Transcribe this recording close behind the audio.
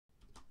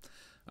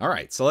All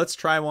right, so let's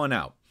try one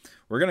out.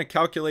 We're going to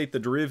calculate the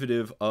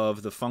derivative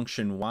of the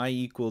function y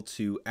equal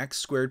to x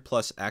squared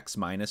plus x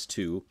minus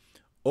 2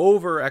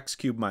 over x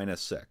cubed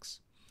minus 6.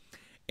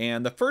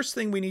 And the first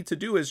thing we need to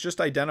do is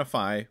just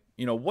identify,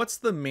 what's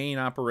the main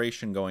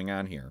operation going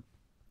on here.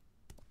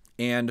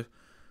 And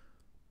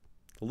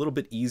a little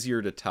bit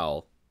easier to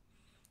tell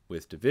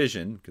with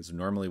division, because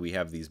normally we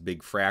have these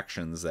big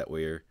fractions that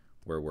we're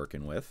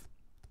working with.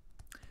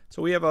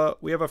 So we have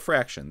a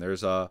fraction.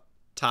 There's a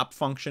top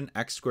function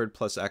x squared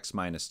plus x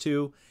minus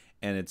 2,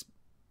 and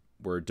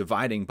we're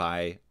dividing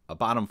by a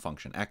bottom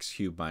function x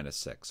cubed minus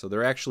 6. So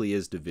there actually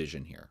is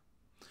division here.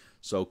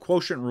 So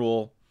quotient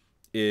rule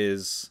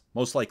is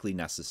most likely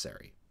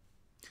necessary.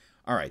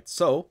 All right,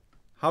 so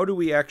how do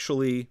we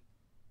actually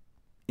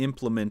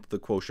implement the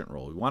quotient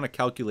rule? We want to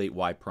calculate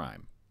y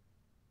prime.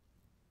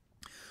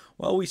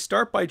 Well, we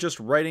start by just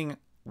writing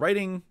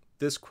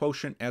this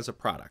quotient as a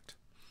product.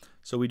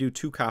 So we do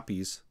 2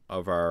 copies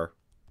of our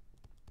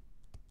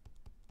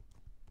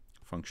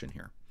function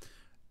here.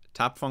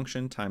 Top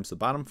function times the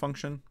bottom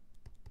function.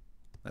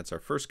 That's our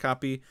first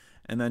copy.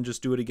 And then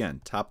just do it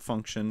again. Top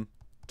function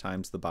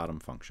times the bottom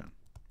function.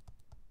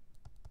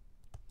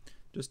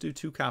 Just do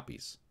 2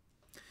 copies.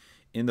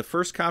 In the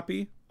first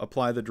copy,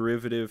 apply the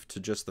derivative to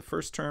just the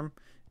first term.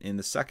 In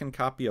the second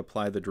copy,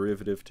 apply the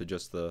derivative to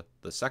just the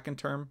second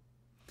term.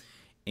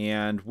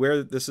 And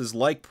where this is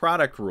like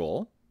product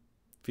rule,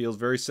 feels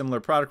very similar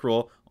to product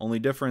rule, only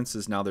difference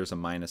is now there's a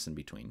minus in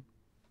between.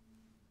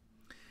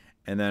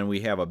 And then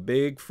we have a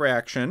big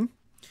fraction.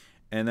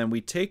 And then we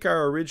take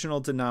our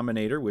original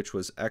denominator, which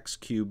was x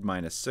cubed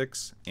minus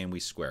 6, and we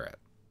square it.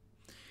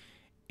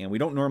 And we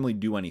don't normally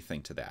do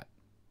anything to that.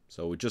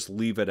 So we just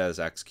leave it as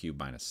x cubed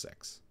minus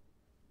 6.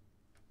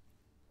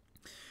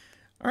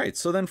 All right,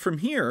 so then from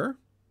here,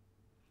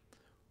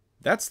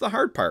 that's the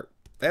hard part.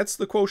 That's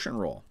the quotient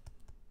rule.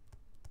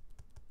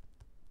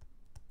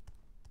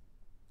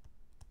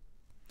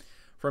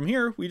 From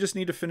here, we just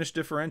need to finish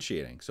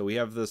differentiating. So we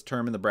have this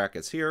term in the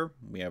brackets here.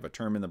 We have a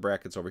term in the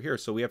brackets over here.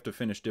 So we have to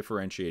finish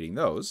differentiating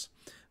those.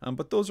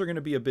 But those are going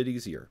to be a bit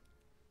easier.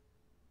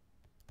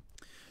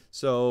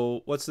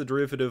 So what's the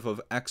derivative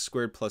of x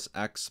squared plus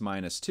x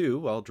minus 2?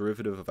 Well,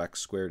 derivative of x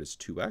squared is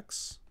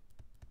 2x.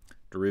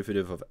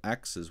 Derivative of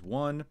x is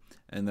 1.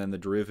 And then the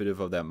derivative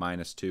of that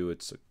minus 2,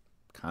 it's a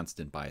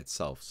constant by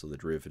itself. So the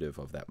derivative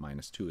of that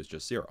minus 2 is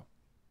just 0.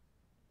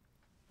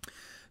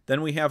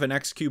 Then we have an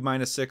x cubed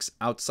minus 6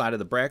 outside of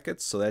the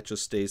brackets, so that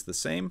just stays the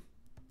same.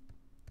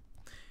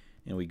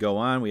 And we go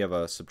on, we have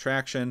a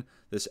subtraction.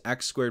 This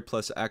x squared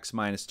plus x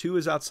minus 2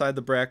 is outside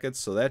the brackets,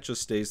 so that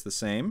just stays the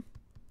same.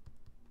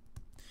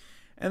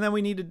 And then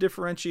we need to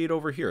differentiate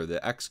over here,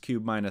 the x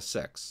cubed minus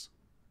 6.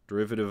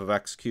 Derivative of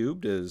x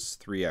cubed is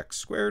 3x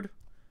squared.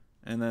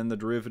 And then the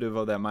derivative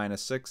of that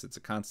minus 6, it's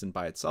a constant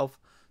by itself,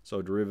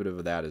 so derivative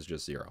of that is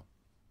just 0.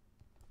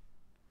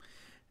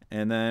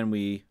 And then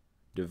we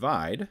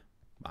divide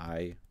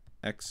by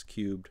x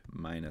cubed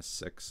minus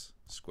 6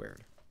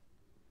 squared.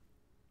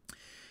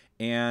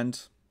 And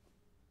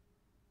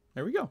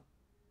there we go.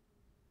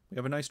 We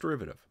have a nice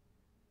derivative.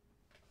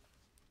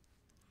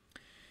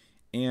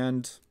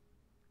 And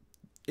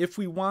if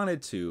we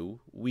wanted to,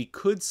 we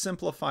could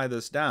simplify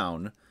this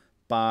down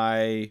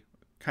by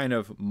kind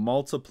of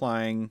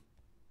multiplying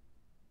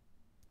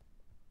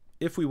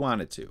if we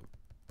wanted to.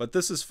 But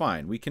this is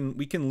fine. We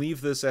can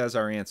leave this as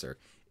our answer.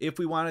 If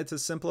we wanted to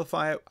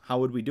simplify it, how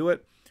would we do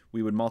it?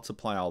 We would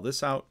multiply all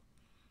this out,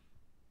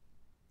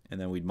 and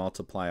then we'd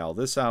multiply all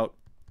this out,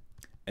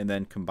 and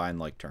then combine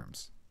like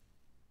terms.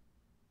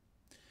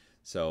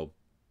 So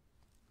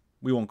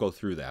we won't go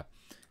through that.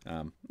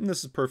 And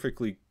this is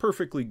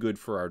perfectly good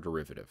for our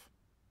derivative.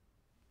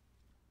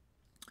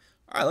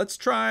 All right, let's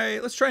try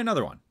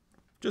another one,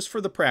 just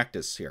for the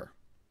practice here.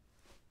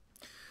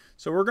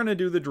 So we're going to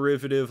do the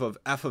derivative of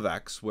f of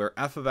x, where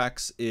f of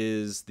x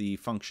is the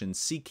function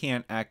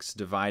secant x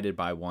divided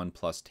by 1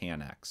 plus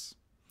tan x.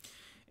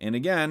 And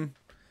again,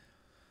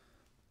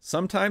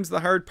 sometimes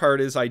the hard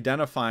part is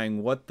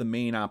identifying what the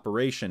main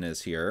operation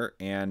is here.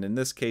 And in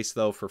this case,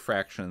 though, for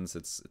fractions,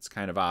 it's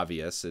kind of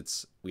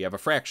obvious. We have a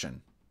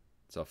fraction.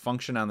 It's a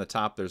function on the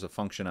top. There's a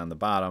function on the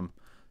bottom.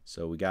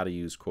 So we got to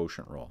use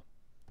quotient rule.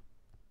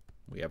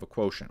 We have a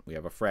quotient. We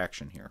have a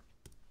fraction here.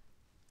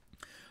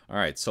 All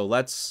right, so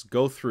let's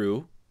go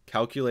through,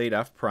 calculate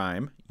f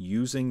prime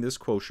using this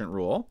quotient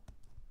rule.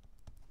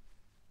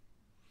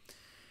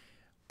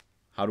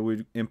 How do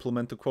we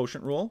implement the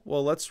quotient rule?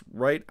 Well, let's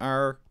write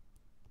our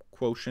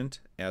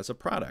quotient as a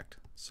product.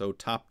 So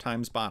top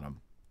times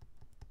bottom.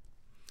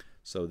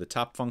 So the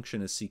top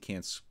function is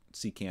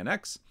secant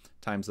x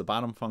times the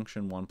bottom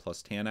function 1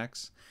 plus tan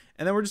x.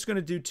 And then we're just going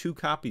to do 2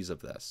 copies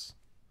of this.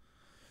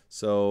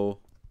 So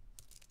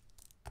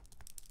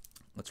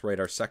let's write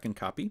our second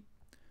copy.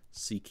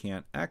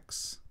 Secant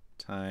x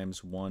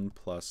times 1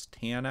 plus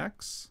tan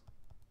x.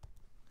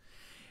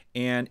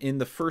 And in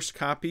the first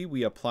copy,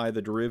 we apply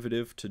the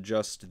derivative to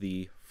just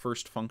the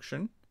first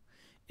function.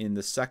 In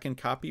the second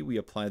copy, we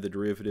apply the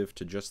derivative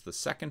to just the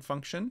second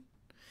function.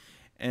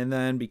 And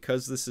then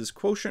because this is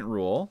quotient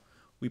rule,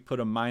 we put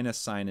a minus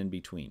sign in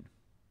between.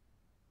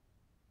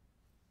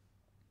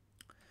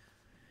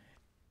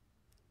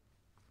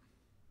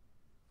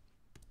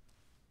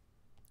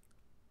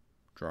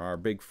 Draw our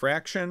big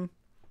fraction,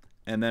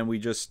 and then we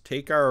just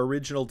take our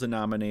original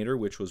denominator,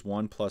 which was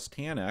 1 plus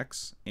tan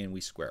x, and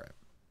we square it.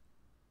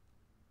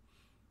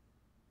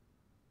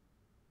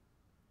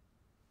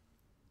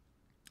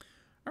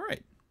 All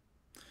right,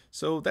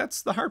 so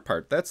that's the hard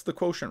part. That's the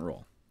quotient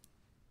rule.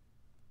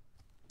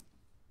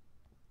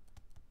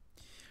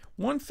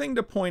 One thing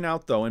to point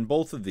out, though, in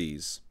both of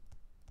these,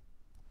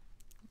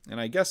 and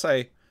I guess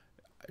I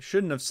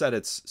shouldn't have said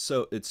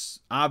it's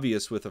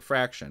obvious with a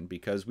fraction,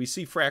 because we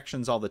see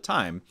fractions all the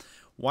time.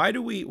 Why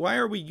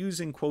are we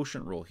using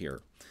quotient rule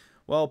here?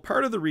 Well,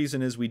 part of the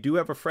reason is we do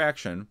have a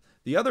fraction.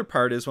 The other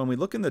part is when we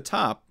look in the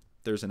top,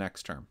 there's an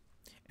x term.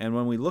 And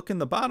when we look in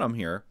the bottom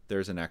here,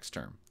 there's an x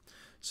term.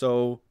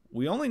 So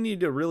we only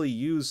need to really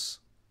use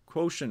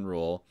quotient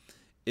rule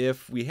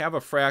if we have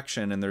a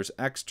fraction and there's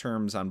x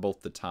terms on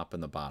both the top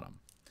and the bottom.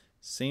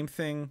 Same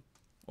thing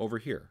over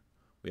here.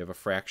 We have a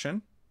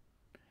fraction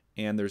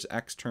and there's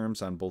x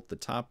terms on both the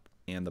top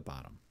and the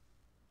bottom.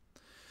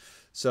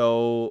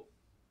 So,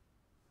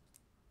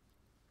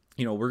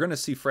 you know, we're going to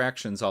see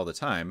fractions all the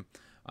time,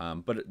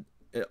 but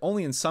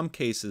only in some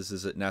cases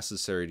is it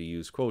necessary to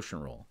use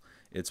quotient rule.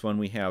 It's when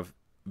we have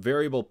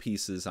variable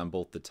pieces on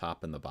both the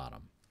top and the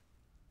bottom.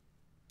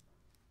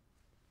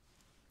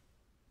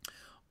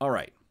 All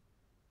right.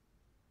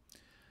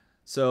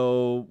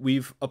 So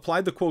we've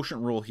applied the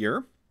quotient rule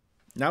here.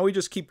 Now we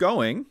just keep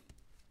going,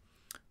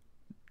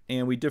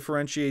 and we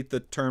differentiate the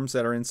terms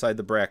that are inside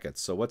the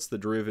brackets. So what's the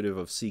derivative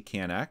of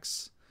secant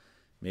x?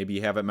 Maybe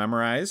you have it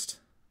memorized.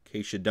 In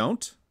case you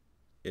don't,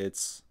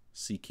 it's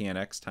secant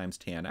x times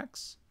tan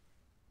x.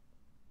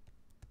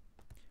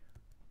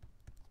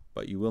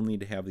 But you will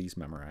need to have these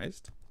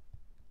memorized.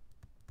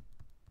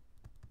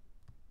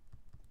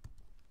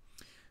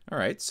 All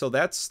right, so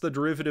that's the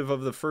derivative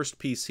of the first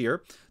piece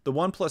here. The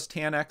 1 plus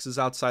tan x is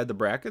outside the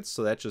brackets,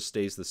 so that just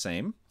stays the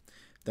same.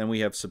 Then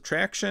we have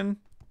subtraction,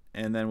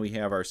 and then we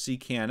have our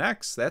secant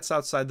x. That's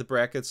outside the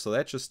brackets, so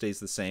that just stays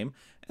the same.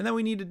 And then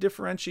we need to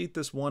differentiate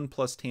this 1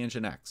 plus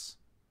tangent x.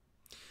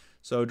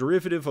 So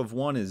derivative of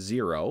 1 is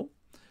 0.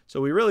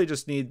 So we really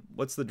just need,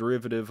 what's the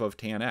derivative of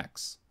tan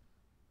x?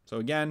 So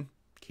again, in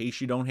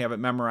case you don't have it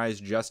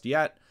memorized just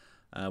yet,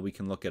 we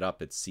can look it up.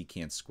 It's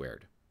secant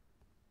squared.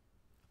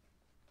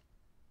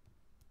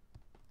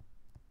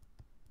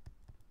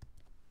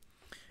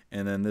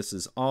 And then this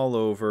is all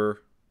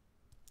over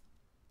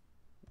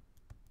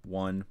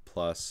 1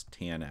 plus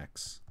tan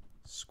x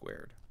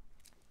squared.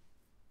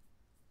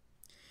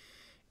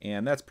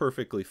 And that's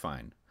perfectly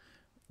fine.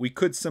 We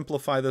could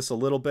simplify this a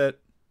little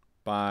bit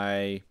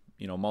by,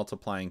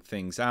 multiplying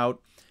things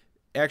out.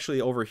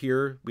 Actually, over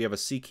here, we have a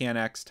secant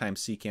x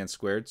times secant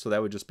squared, so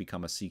that would just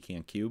become a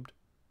secant cubed.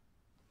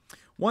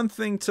 One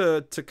thing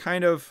to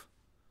kind of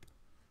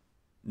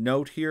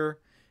note here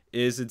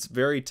is it's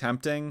very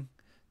tempting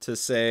to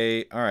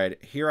say, all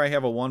right, here I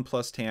have a 1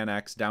 plus tan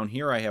x, down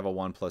here I have a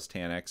 1 plus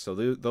tan x, so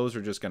those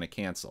are just going to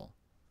cancel.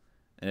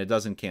 And it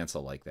doesn't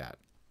cancel like that.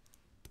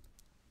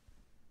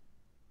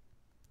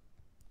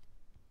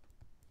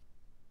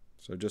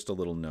 So just a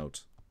little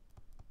note.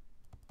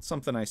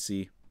 Something I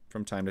see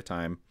from time to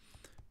time.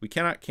 We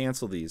cannot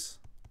cancel these.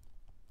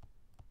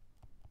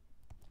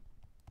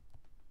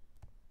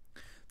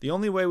 The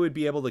only way we'd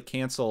be able to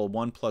cancel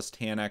 1 plus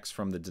tan x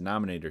from the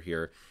denominator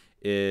here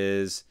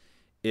is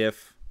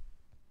if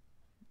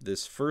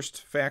this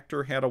first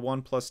factor had a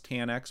 1 plus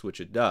tan x,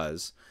 which it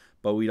does,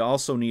 but we'd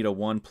also need a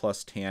 1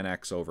 plus tan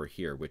x over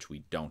here, which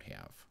we don't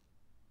have.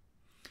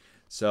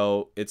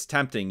 So it's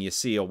tempting. You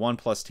see a 1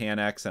 plus tan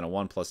x and a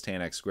 1 plus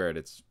tan x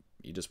squared.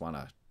 You just want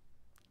to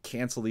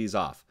cancel these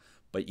off,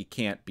 but you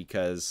can't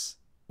because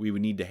we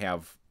would need to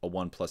have a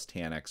 1 plus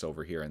tan x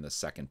over here in the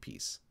second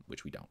piece,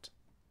 which we don't.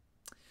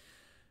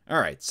 All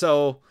right,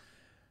 so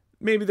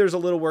maybe there's a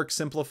little work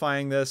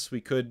simplifying this.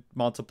 We could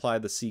multiply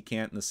the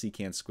secant and the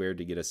secant squared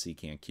to get a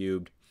secant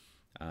cubed,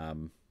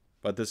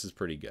 but this is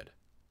pretty good.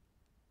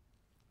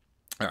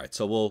 All right,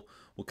 so we'll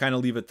kind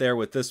of leave it there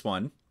with this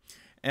one.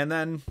 And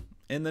then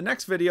in the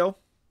next video,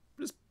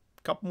 just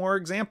a couple more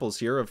examples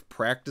here of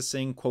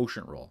practicing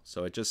quotient rule.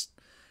 So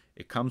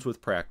it comes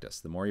with practice.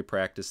 The more you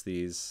practice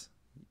these,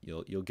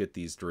 you'll get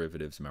these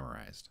derivatives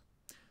memorized.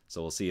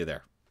 So we'll see you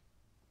there.